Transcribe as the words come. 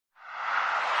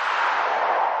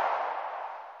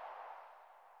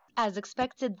As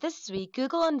expected this week,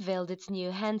 Google unveiled its new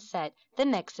handset, the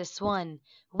Nexus One.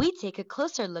 We take a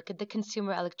closer look at the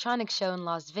Consumer Electronics Show in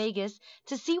Las Vegas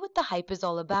to see what the hype is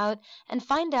all about and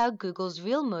find out Google's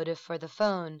real motive for the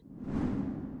phone.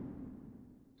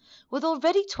 With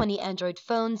already 20 Android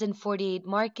phones in 48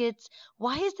 markets,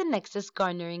 why is the Nexus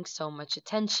garnering so much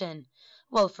attention?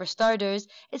 Well, for starters,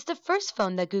 it's the first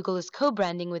phone that Google is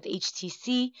co-branding with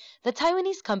HTC, the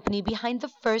Taiwanese company behind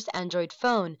the first Android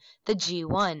phone, the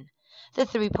G1. The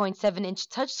 3.7-inch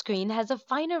touchscreen has a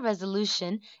finer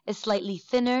resolution, is slightly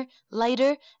thinner,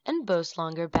 lighter, and boasts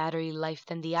longer battery life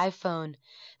than the iPhone.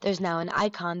 There's now an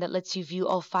icon that lets you view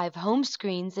all 5 home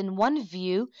screens in one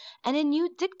view and a new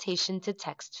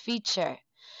dictation-to-text feature.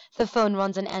 The phone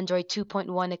runs on Android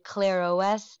 2.1 Eclair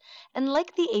OS, and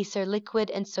like the Acer Liquid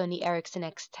and Sony Ericsson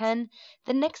X10,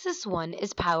 the Nexus One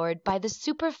is powered by the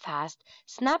super-fast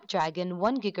Snapdragon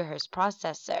 1 GHz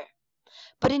processor.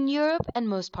 But in Europe and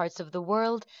most parts of the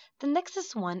world, the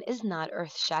Nexus One is not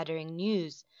earth-shattering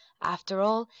news. After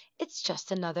all, it's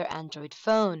just another Android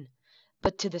phone.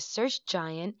 But to the search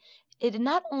giant, it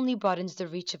not only broadens the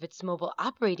reach of its mobile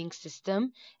operating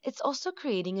system, it's also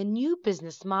creating a new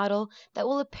business model that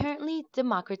will apparently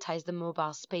democratize the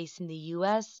mobile space in the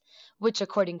US, which,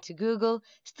 according to Google,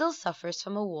 still suffers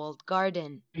from a walled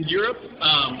garden. In Europe,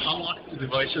 unlocked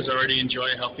devices already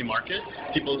enjoy a healthy market.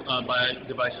 People buy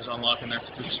devices unlocked, and that's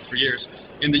for years.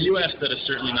 In the US, that is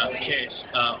certainly not the case.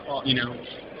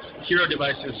 Hero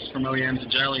devices from OEMs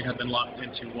generally have been locked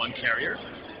into one carrier.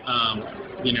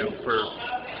 For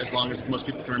as long as most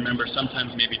people can remember,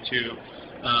 sometimes maybe 2,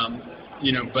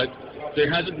 but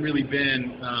there hasn't really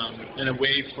been a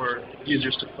way for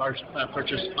users to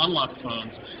purchase unlocked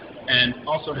phones and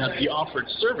also have the offered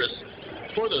service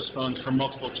for those phones from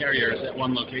multiple carriers at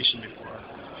one location before.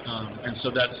 And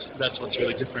so that's what's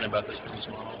really different about this business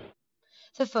model.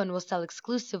 The phone will sell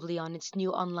exclusively on its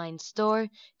new online store,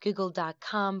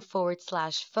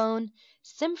 google.com/phone,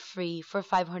 SIM-free for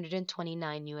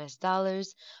 $529 US,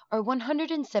 or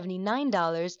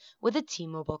 $179 with a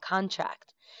T-Mobile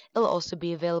contract. It'll also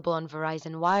be available on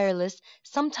Verizon Wireless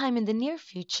sometime in the near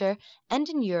future and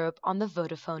in Europe on the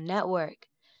Vodafone network.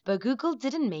 But Google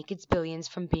didn't make its billions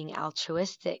from being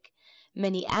altruistic.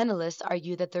 Many analysts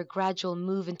argue that their gradual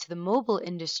move into the mobile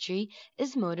industry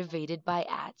is motivated by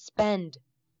ad spend.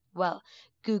 Well,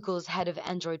 Google's head of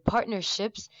Android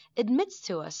partnerships admits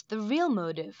to us the real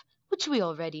motive, which we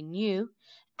already knew.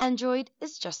 Android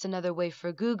is just another way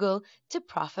for Google to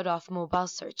profit off mobile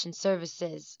search and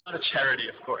services. Not a charity,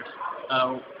 of course.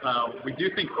 We do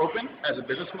think open as a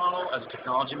business model, as a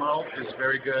technology model, is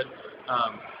very good,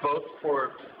 both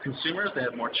for consumers, they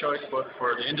have more choice, both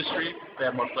for the industry, they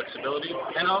have more flexibility,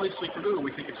 and obviously for Google,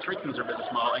 we think it strengthens our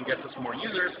business model and gets us more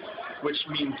users, which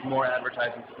means more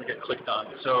advertisements that get clicked on.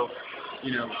 So,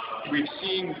 we've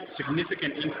seen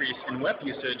significant increase in web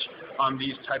usage on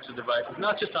these types of devices,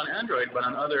 not just on Android, but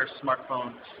on other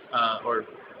smartphone or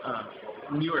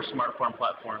newer smartphone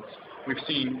platforms. We've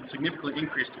seen significantly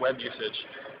increased web usage,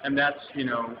 and that's,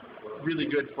 really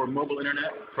good for mobile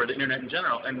internet, for the internet in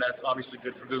general, and that's obviously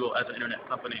good for Google as an internet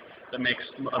company that makes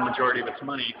a majority of its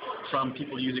money from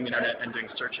people using the internet and doing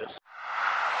searches.